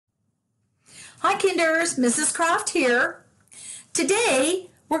Hi Kinders, Mrs. Croft here.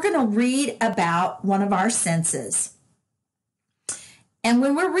 Today we're going to read about one of our senses. And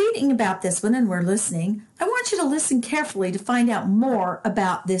when we're reading about this one and we're listening, I want you to listen carefully to find out more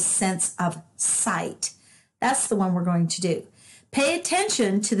about this sense of sight. That's the one we're going to do. Pay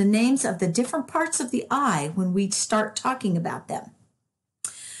attention to the names of the different parts of the eye when we start talking about them.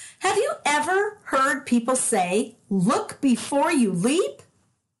 Have you ever heard people say, "Look before you leap"?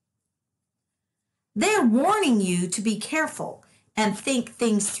 They're warning you to be careful and think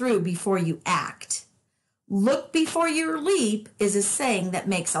things through before you act. Look before you leap is a saying that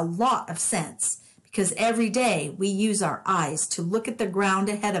makes a lot of sense because every day we use our eyes to look at the ground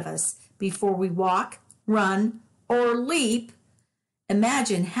ahead of us before we walk, run, or leap.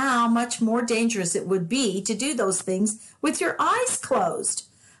 Imagine how much more dangerous it would be to do those things with your eyes closed.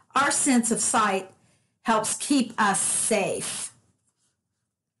 Our sense of sight helps keep us safe.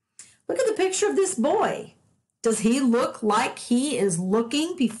 Look at the picture of this boy. Does he look like he is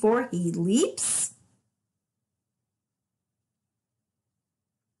looking before he leaps?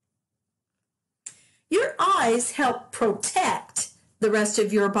 Your eyes help protect the rest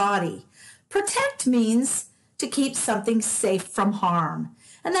of your body. Protect means to keep something safe from harm.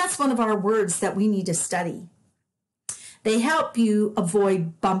 And that's one of our words that we need to study. They help you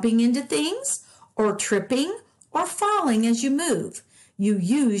avoid bumping into things or tripping or falling as you move. You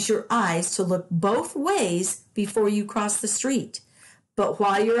use your eyes to look both ways before you cross the street. But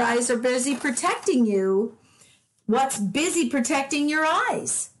while your eyes are busy protecting you, what's busy protecting your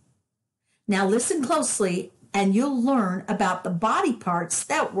eyes? Now listen closely and you'll learn about the body parts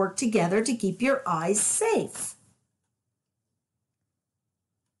that work together to keep your eyes safe.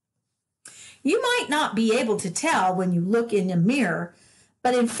 You might not be able to tell when you look in a mirror,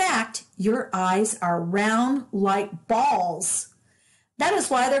 but in fact, your eyes are round like balls. That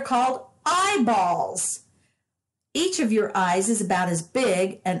is why they're called eyeballs. Each of your eyes is about as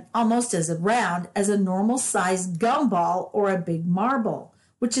big and almost as round as a normal-sized gumball or a big marble,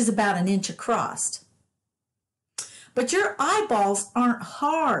 which is about 1 inch across. But your eyeballs aren't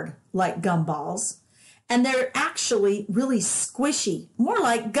hard like gumballs, and they're actually really squishy, more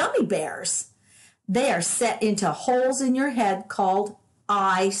like gummy bears. They are set into holes in your head called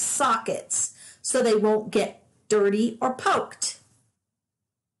eye sockets, so they won't get dirty or poked.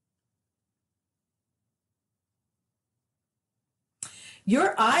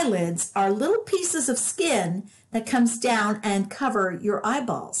 Your eyelids are little pieces of skin that comes down and cover your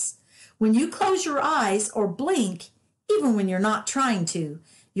eyeballs. When you close your eyes or blink, even when you're not trying to,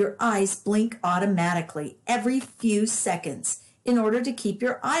 your eyes blink automatically every few seconds in order to keep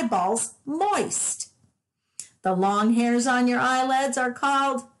your eyeballs moist. The long hairs on your eyelids are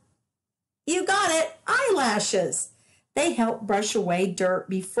called, you got it, eyelashes. They help brush away dirt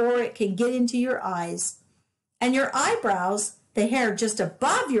before it can get into your eyes. And your eyebrows, the hair just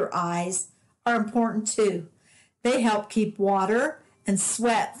above your eyes, are important too. They help keep water and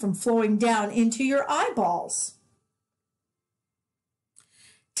sweat from flowing down into your eyeballs.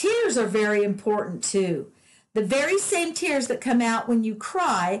 Tears are very important too. The very same tears that come out when you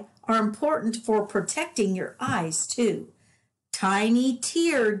cry are important for protecting your eyes too. Tiny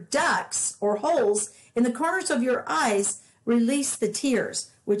tear ducts or holes in the corners of your eyes release the tears,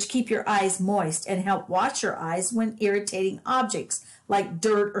 which keep your eyes moist and help wash your eyes when irritating objects like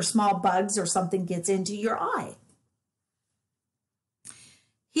dirt or small bugs or something gets into your eye.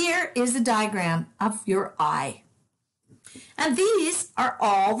 Here is a diagram of your eye. And these are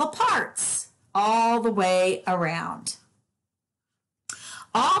all the parts, all the way around.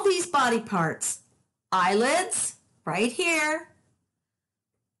 All these body parts, eyelids right here,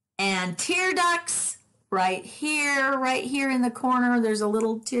 and tear ducts right here in the corner. There's a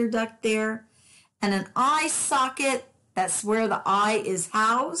little tear duct there, and an eye socket, that's where the eye is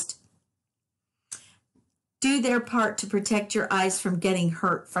housed, do their part to protect your eyes from getting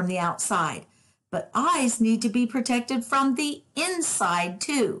hurt from the outside. But eyes need to be protected from the inside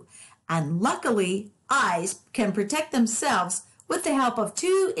too. And luckily, eyes can protect themselves with the help of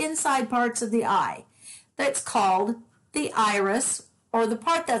 2 inside parts of the eye. That's called the iris, or the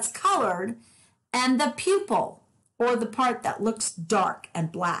part that's colored, and the pupil, or the part that looks dark and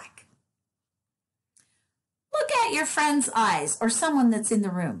black. Look at your friend's eyes, or someone that's in the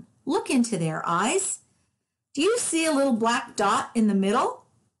room. Look into their eyes. Do you see a little black dot in the middle?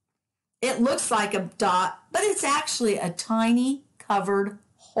 It looks like a dot, but it's actually a tiny covered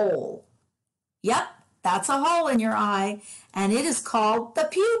hole. Yep, that's a hole in your eye, and it is called the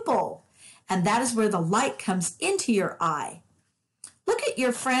pupil. And that is where the light comes into your eye. Look at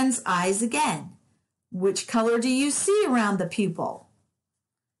your friend's eyes again. Which color do you see around the pupil?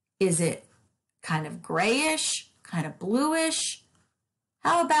 Is it kind of grayish, kind of bluish?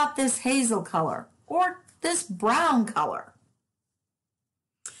 How about this hazel color or this brown color?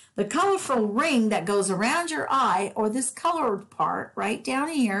 The colorful ring that goes around your eye, or this colored part right down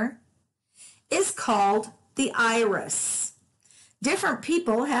here, is called the iris. Different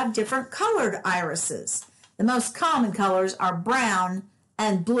people have different colored irises. The most common colors are brown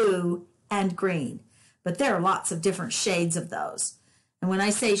and blue and green, but there are lots of different shades of those. And when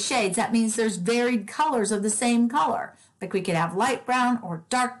I say shades, that means there's varied colors of the same color. Like we could have light brown or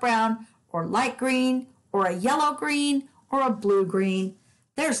dark brown or light green or a yellow green or a blue green.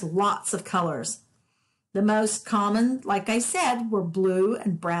 There's lots of colors. The most common, like I said, were blue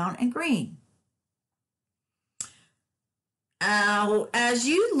and brown and green. As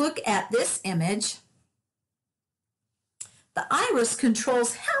you look at this image, the iris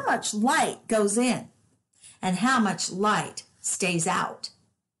controls how much light goes in and how much light stays out.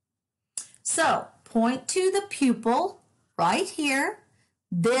 So point to the pupil right here.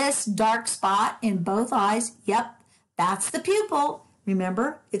 This dark spot in both eyes, yep, that's the pupil.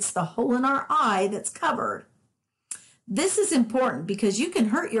 Remember, it's the hole in our eye that's covered. This is important because you can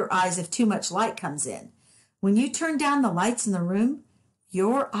hurt your eyes if too much light comes in. When you turn down the lights in the room,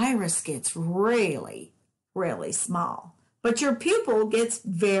 your iris gets really, really small, but your pupil gets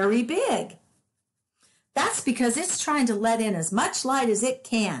very big. That's because it's trying to let in as much light as it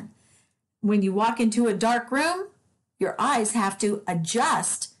can. When you walk into a dark room, your eyes have to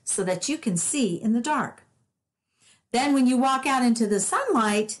adjust so that you can see in the dark. Then when you walk out into the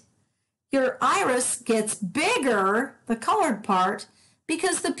sunlight, your iris gets bigger, the colored part,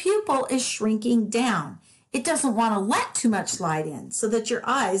 because the pupil is shrinking down. It doesn't want to let too much light in so that your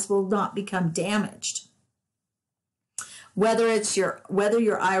eyes will not become damaged. Whether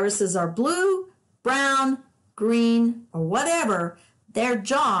your irises are blue, brown, green, or whatever, their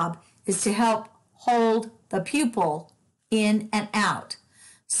job is to help hold the pupil in and out.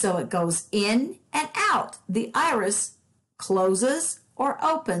 So it goes in and out. The iris closes or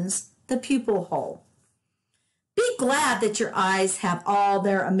opens the pupil hole. Be glad that your eyes have all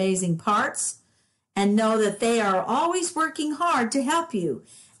their amazing parts, and know that they are always working hard to help you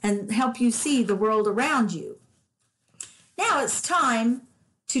and help you see the world around you. Now it's time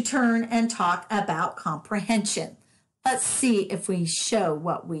to turn and talk about comprehension. Let's see if we show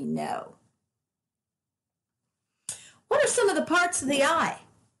what we know. What are some of the parts of the eye?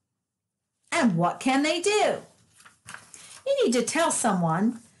 And what can they do? You need to tell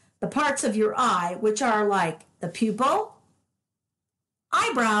someone the parts of your eye, which are like the pupil,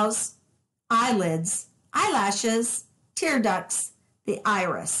 eyebrows, eyelids, eyelashes, tear ducts, the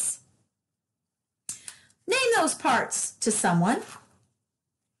iris. Name those parts to someone.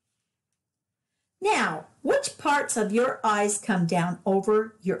 Now, which parts of your eyes come down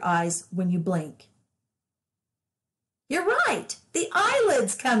over your eyes when you blink? You're right, the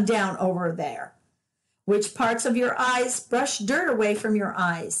eyelids come down over there. Which parts of your eyes brush dirt away from your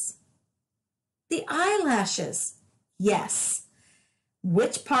eyes? The eyelashes. Yes.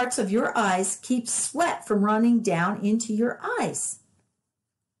 Which parts of your eyes keep sweat from running down into your eyes?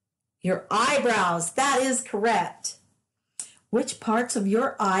 Your eyebrows. That is correct. Which parts of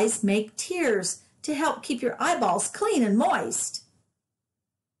your eyes make tears to help keep your eyeballs clean and moist?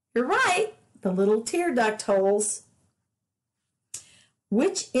 You're right, the little tear duct holes.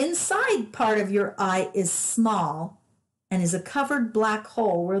 Which inside part of your eye is small and is a covered black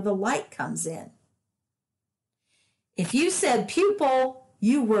hole where the light comes in? If you said pupil,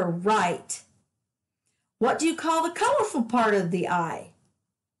 you were right. What do you call the colorful part of the eye?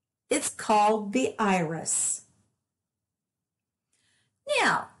 It's called the iris.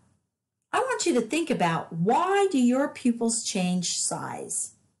 Now, I want you to think about, why do your pupils change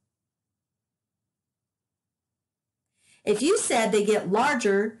size? If you said they get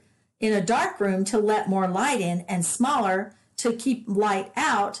larger in a dark room to let more light in and smaller to keep light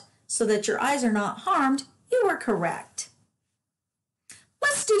out so that your eyes are not harmed, you were correct.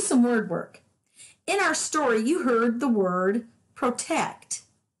 Let's do some word work. In our story, you heard the word protect.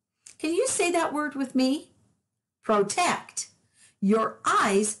 Can you say that word with me? Protect. Your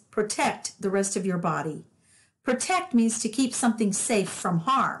eyes protect the rest of your body. Protect means to keep something safe from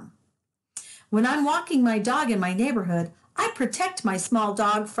harm. When I'm walking my dog in my neighborhood, I protect my small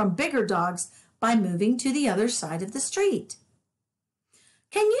dog from bigger dogs by moving to the other side of the street.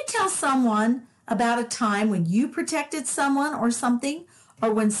 Can you tell someone about a time when you protected someone or something,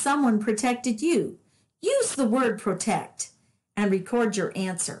 or when someone protected you? Use the word protect and record your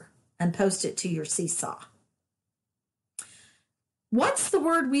answer and post it to your seesaw. What's the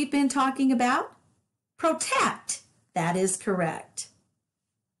word we've been talking about? Protect. That is correct.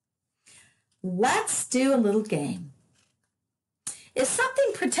 Let's do a little game. If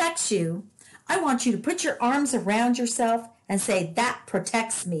something protects you, I want you to put your arms around yourself and say, that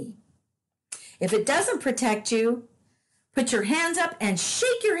protects me. If it doesn't protect you, put your hands up and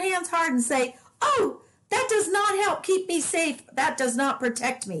shake your hands hard and say, oh, that does not help keep me safe. That does not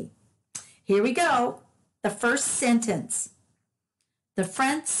protect me. Here we go. The first sentence. The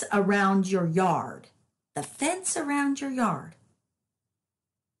fence around your yard. The fence around your yard.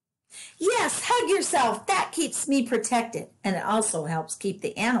 Yes, hug yourself. That keeps me protected. And it also helps keep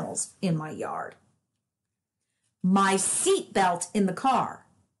the animals in my yard. My seat belt in the car.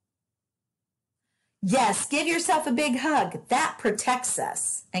 Yes, give yourself a big hug. That protects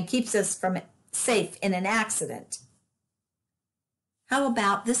us and keeps us from safe in an accident. How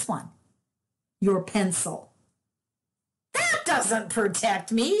about this one? Your pencil. That doesn't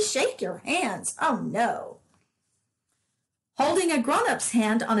protect me. Shake your hands. Oh, no. Holding a grown-up's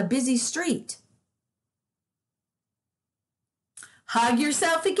hand on a busy street. Hug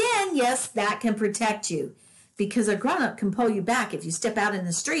yourself again. Yes, that can protect you because a grown-up can pull you back if you step out in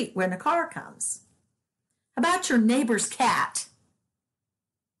the street when a car comes. How about your neighbor's cat?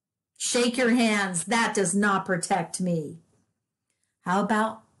 Shake your hands. That does not protect me. How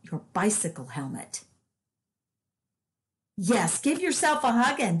about your bicycle helmet? Yes, give yourself a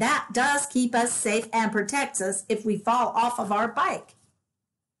hug, and that does keep us safe and protects us if we fall off of our bike.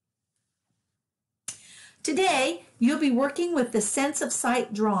 Today, you'll be working with the sense of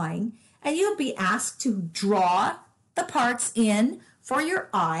sight drawing, and you'll be asked to draw the parts in for your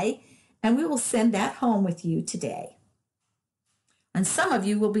eye, and we will send that home with you today. And some of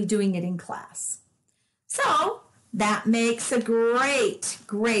you will be doing it in class. So that makes a great,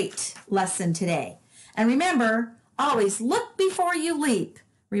 great lesson today. And remember, always look before you leap.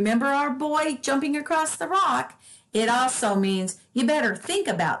 Remember our boy jumping across the rock? It also means you better think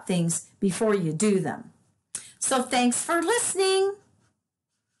about things before you do them. So thanks for listening.